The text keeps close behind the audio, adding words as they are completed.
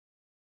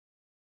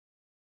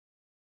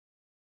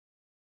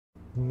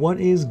What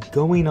is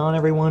going on,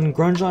 everyone?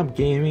 Grunge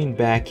Gaming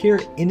back here.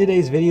 In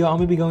today's video, I'm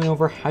going to be going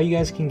over how you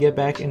guys can get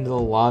back into the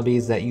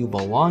lobbies that you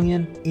belong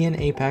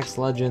in Apex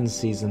Legends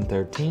Season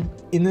 13.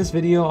 In this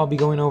video, I'll be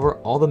going over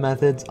all the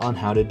methods on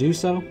how to do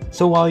so.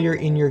 So while you're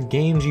in your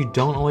games, you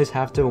don't always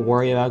have to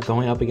worry about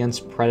going up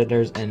against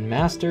Predators and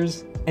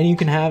Masters, and you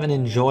can have an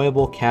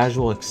enjoyable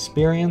casual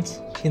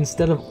experience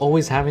instead of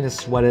always having to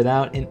sweat it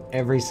out in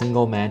every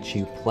single match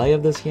you play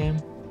of this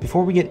game.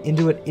 Before we get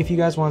into it, if you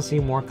guys want to see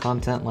more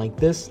content like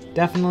this,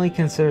 definitely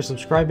consider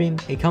subscribing.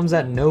 It comes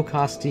at no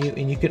cost to you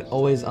and you can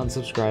always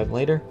unsubscribe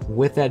later.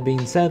 With that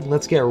being said,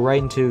 let's get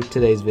right into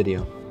today's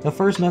video. The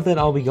first method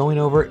I'll be going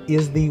over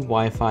is the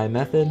Wi-Fi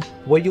method.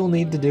 What you'll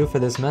need to do for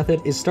this method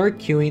is start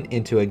queuing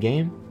into a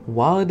game.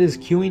 While it is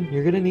queuing,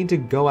 you're going to need to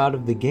go out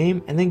of the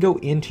game and then go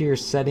into your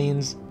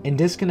settings and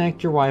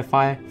disconnect your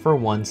Wi-Fi for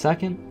 1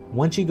 second.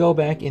 Once you go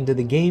back into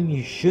the game,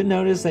 you should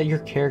notice that your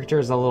character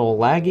is a little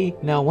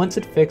laggy. Now, once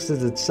it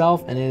fixes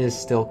itself and it is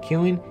still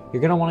queuing,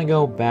 you're going to want to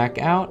go back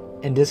out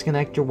and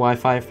disconnect your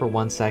Wi-Fi for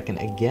 1 second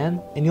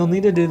again. And you'll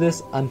need to do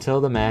this until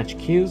the match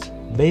queues.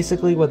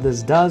 Basically, what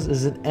this does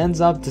is it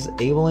ends up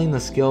disabling the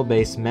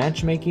skill-based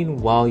matchmaking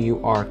while you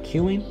are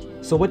queuing.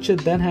 So what should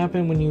then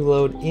happen when you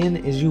load in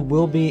is you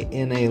will be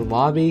in a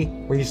lobby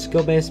where your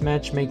skill-based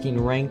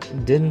matchmaking rank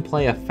didn't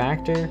play a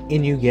factor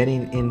in you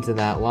getting into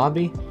that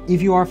lobby.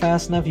 If you are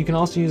fast enough, you can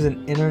also use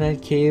an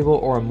internet cable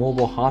or a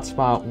mobile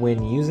hotspot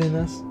when using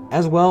this.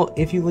 As well,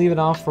 if you leave it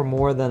off for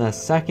more than a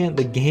second,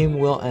 the game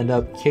will end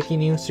up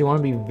kicking you, so you want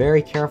to be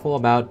very careful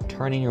about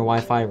turning your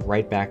Wi-Fi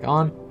right back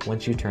on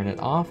once you turn it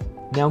off.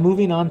 Now,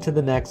 moving on to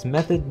the next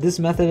method, this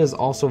method is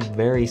also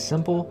very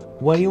simple.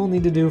 What you'll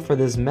need to do for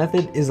this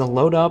method is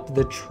load up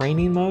the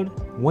training mode.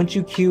 Once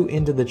you queue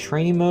into the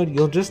training mode,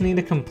 you'll just need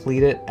to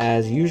complete it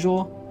as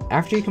usual.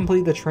 After you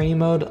complete the training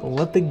mode,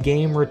 let the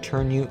game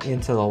return you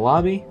into the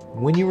lobby.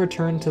 When you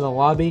return to the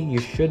lobby, you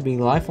should be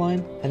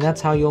lifeline, and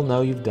that's how you'll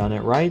know you've done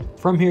it right.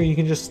 From here, you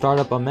can just start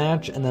up a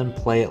match and then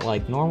play it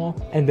like normal.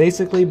 And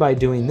basically, by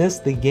doing this,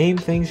 the game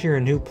thinks you're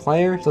a new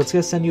player, so it's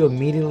going to send you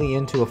immediately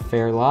into a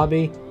fair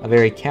lobby, a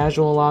very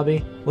casual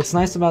lobby. What's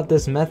nice about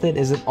this method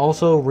is it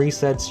also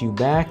resets you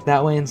back.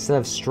 That way, instead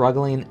of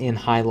struggling in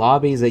high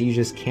lobbies that you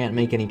just can't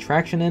make any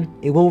traction in,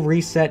 it will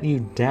reset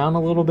you down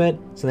a little bit,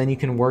 so then you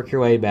can work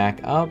your way back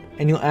up,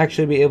 and you'll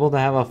actually be able to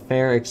have a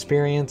fair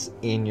experience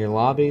in your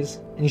lobbies.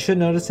 And you should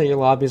notice that your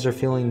lobbies are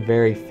feeling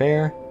very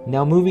fair.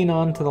 Now, moving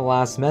on to the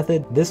last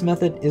method, this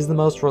method is the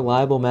most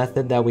reliable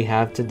method that we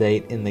have to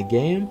date in the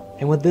game.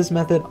 And what this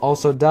method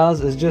also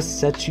does is just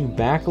sets you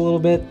back a little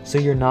bit so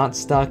you're not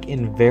stuck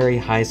in very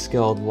high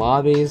skilled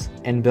lobbies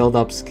and build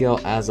up skill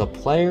as a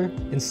player.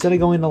 Instead of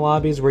going to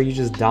lobbies where you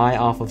just die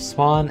off of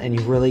spawn and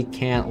you really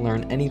can't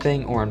learn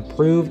anything or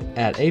improve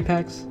at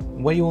Apex,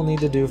 what you will need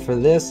to do for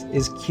this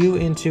is queue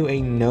into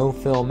a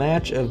no-fill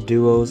match of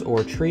duos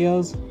or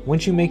trios.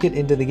 Once you make it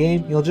into the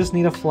game, you'll just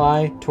need to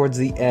fly towards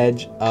the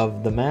edge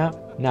of the map.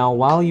 Now,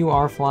 while you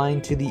are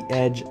flying to the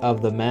edge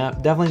of the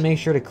map, definitely make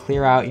sure to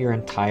clear out your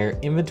entire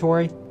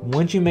inventory.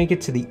 Once you make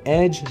it to the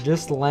edge,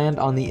 just land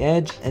on the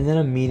edge and then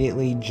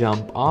immediately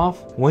jump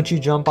off. Once you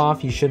jump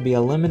off, you should be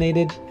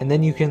eliminated, and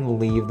then you can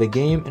leave the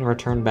game and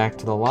return back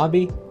to the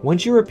lobby.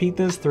 Once you repeat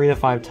this 3 to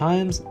 5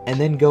 times and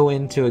then go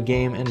into a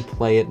game and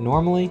play it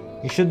normally,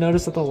 you should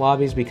notice that the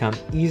lobbies become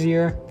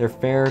easier, they're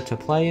fairer to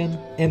play in,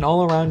 and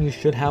all around you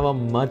should have a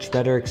much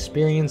better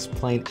experience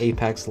playing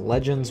Apex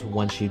Legends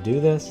once you do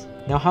this.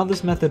 Now, how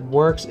this method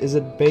works is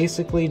it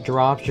basically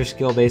drops your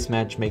skill-based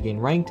matchmaking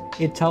ranked.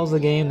 It tells the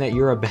game that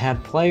you're a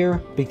bad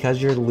player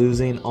because you're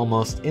losing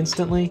almost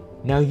instantly.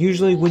 Now,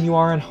 usually when you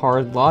are in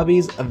hard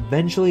lobbies,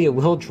 eventually it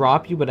will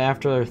drop you, but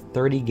after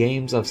 30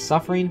 games of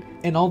suffering,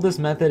 and all this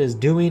method is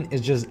doing is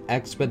just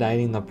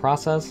expediting the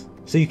process,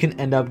 so you can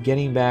end up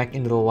getting back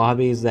into the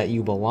lobbies that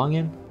you belong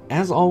in.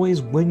 As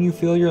always, when you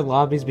feel your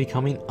lobbies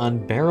becoming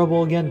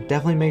unbearable again,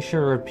 definitely make sure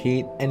to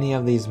repeat any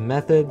of these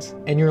methods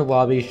and your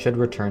lobby should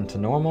return to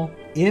normal.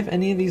 If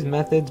any of these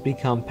methods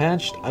become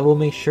patched, I will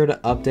make sure to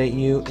update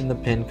you in the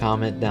pinned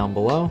comment down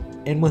below.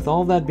 And with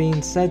all that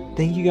being said,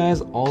 thank you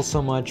guys all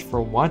so much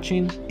for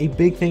watching. A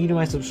big thank you to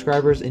my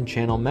subscribers and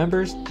channel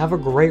members. Have a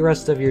great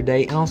rest of your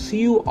day, and I'll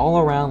see you all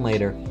around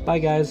later. Bye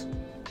guys.